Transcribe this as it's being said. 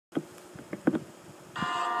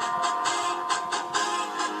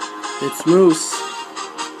It's Moose.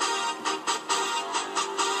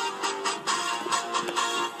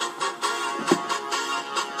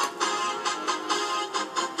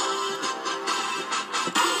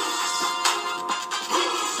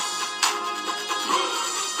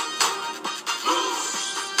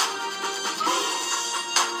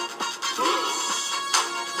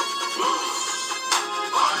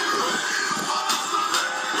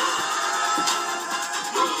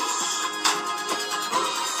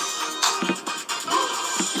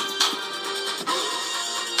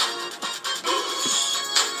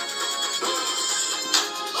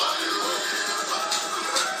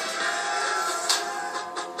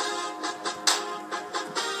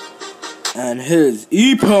 And his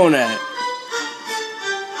opponent.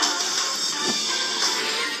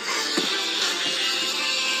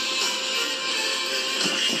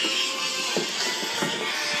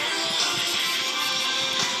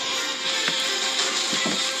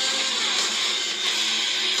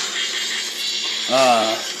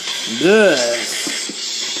 This.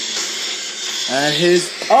 And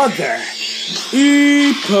his other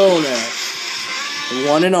opponent. The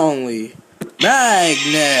one and only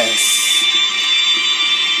Magnus.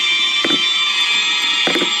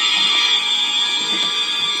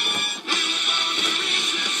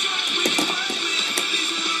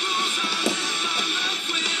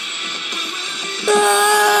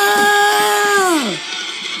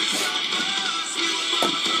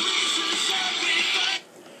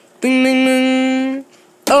 Ding ding ding.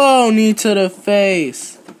 Oh, knee to the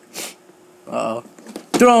face. Uh-oh.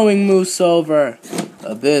 Throwing Moose over.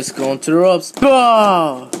 Abyss going to the ropes.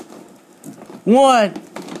 Oh! 1,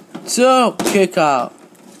 2, kick out.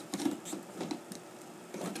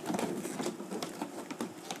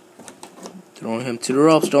 Throwing him to the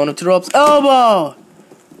ropes, throwing him to the ropes. Elbow!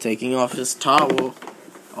 Taking off his towel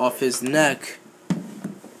off his neck.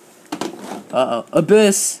 Uh-oh.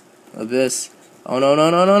 Abyss. Abyss. Oh, no, no,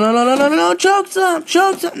 no, no, no, no, no, no, no. Chokes him.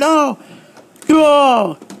 Chokes him. No.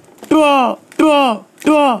 Oh! Oh! Oh!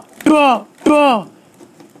 Oh! Oh! Oh!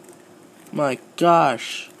 My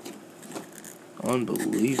gosh.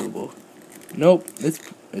 Unbelievable. Nope.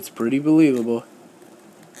 It's pretty believable.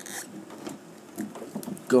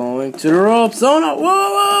 Going to the ropes. Oh no. Whoa,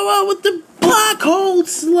 whoa, whoa. With the black hole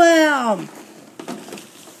slam.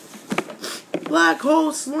 Black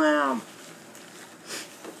hole slam.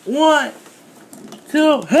 1,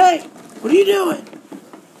 2. Hey. What are you doing?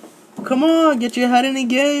 Come on. Get your head in the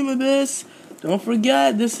game, Abyss. Don't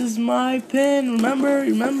forget, this is my pin.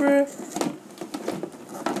 Remember?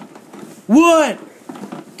 1,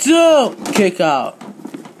 2, kick out.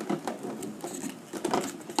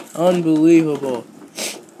 Unbelievable.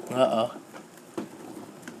 Uh-oh.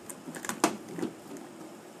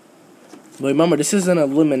 But remember, this is an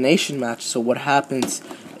elimination match, so what happens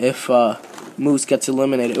if Moose gets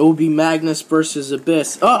eliminated? It will be Magnus versus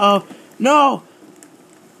Abyss. Uh-oh. No!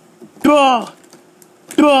 Oh!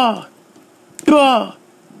 Oh! Oh!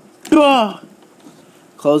 Oh!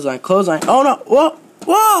 Clothesline, clothesline. Oh no! Whoa!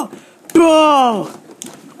 Whoa! Oh!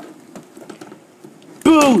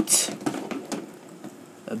 Boot!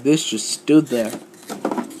 Abyss just stood there.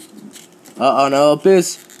 Uh-oh, no,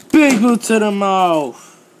 Abyss. Big boot to the mouth.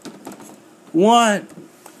 1,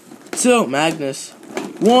 2, Magnus.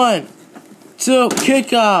 1, 2,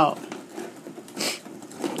 kick out.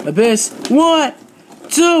 Abyss. 1,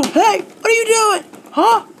 2. Hey, what are you doing?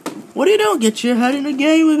 Huh? What are you doing? Get your head in the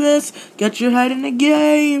game, Abyss. Get your head in the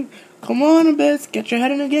game. Come on, Abyss. Get your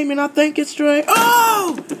head in the game. You're not thinking straight.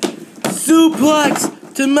 Oh!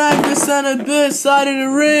 Suplex to Magnus and Abyss side of the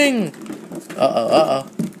ring. Uh-oh, uh-oh.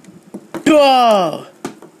 Oh!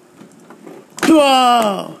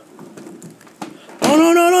 Oh! Oh,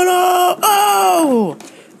 no, no, no, no! Oh!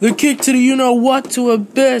 The kick to the you-know-what to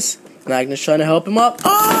Abyss. Magnus trying to help him up.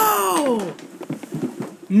 Oh!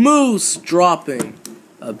 Moose dropping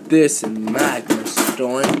Abyss and Magnus.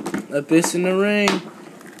 Throwing Abyss in the ring.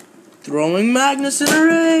 Throwing Magnus in the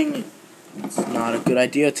ring. It's not a good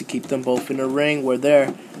idea to keep them both in the ring where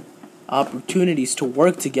there are opportunities to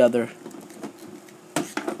work together.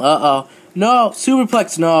 Uh-oh. No!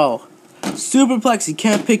 Superplex, no! Superplex, you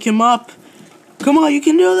can't pick him up. Come on, you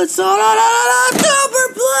can do this. Oh, no, no, no, no!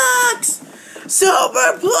 Superplex!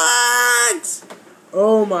 Superplex!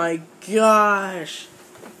 Oh my gosh.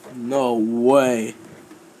 No way.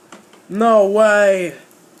 No way.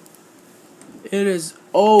 It is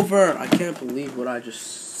over. I can't believe what I just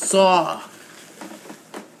saw.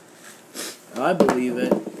 I believe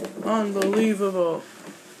it. Unbelievable.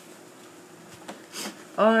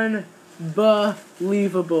 Unbelievable.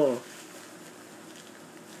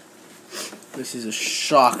 This is a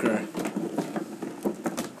shocker.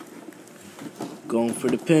 Going for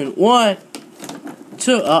the pin. 1,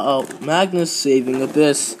 2. Uh-oh. Magnus saving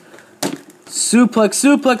Abyss. Suplex.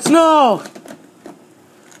 No!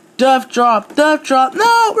 Death drop.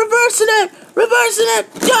 No! Reversing it.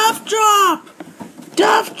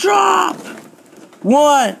 Death drop.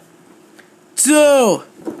 1, 2.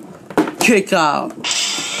 Kick out.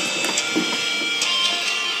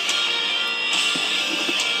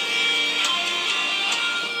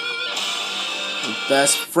 The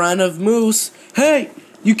best friend of Moose. Hey,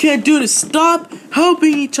 you can't do this. Stop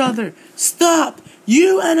helping each other. Stop.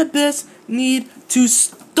 You and Abyss need to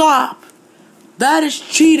stop. That is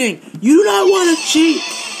cheating. You do not want to cheat.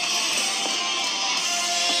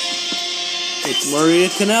 It's Maria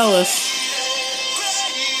Kanellis.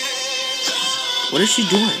 What is she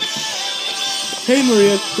doing? Hey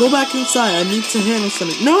Maria, go back inside. I need to handle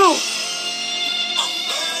something.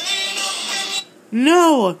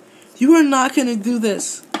 No! You are not gonna do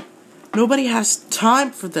this. Nobody has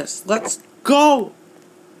time for this. Let's go.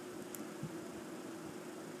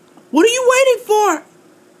 What are you waiting for?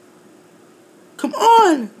 Come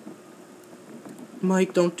on.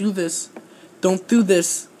 Mike, don't do this. Don't do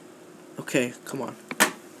this. Okay, come on.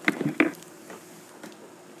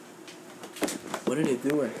 What are they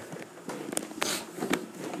doing?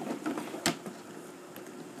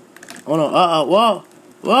 Oh no,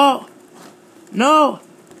 whoa. No.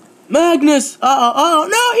 Magnus!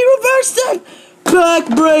 No, he reversed it!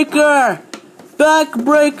 Backbreaker!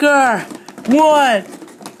 1,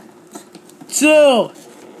 2,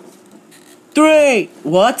 3.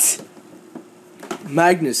 What?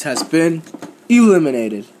 Magnus has been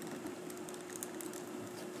eliminated.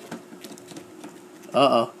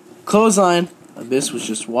 Clothesline. Abyss was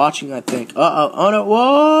just watching, I think. Oh no,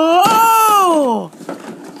 whoa!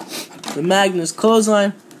 The Magnus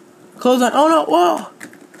clothesline. Oh no, whoa!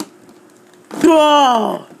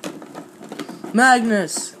 Oh!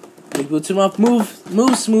 Magnus! Big boot to the mouth.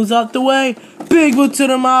 Move smooth out the way. Big boot to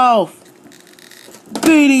the mouth.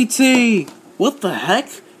 DDT. What the heck?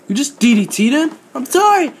 You just DDT'd him? I'm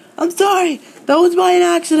sorry. That was by an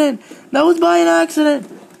accident.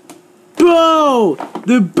 Bro!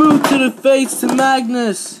 The boot to the face to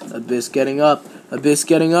Magnus. Abyss getting up.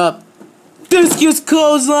 Discus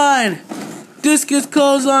clothesline.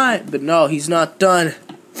 But no, he's not done.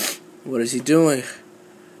 What is he doing?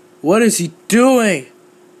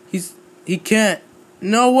 He can't.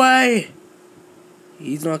 No way.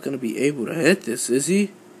 He's not going to be able to hit this, is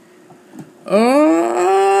he?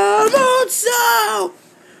 Oh, moonsault!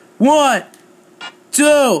 1,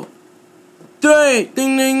 2, 3.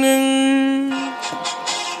 Ding, ding, ding.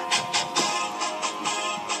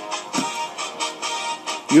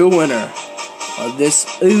 Your winner of this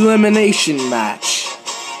elimination match,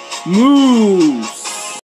 Moose.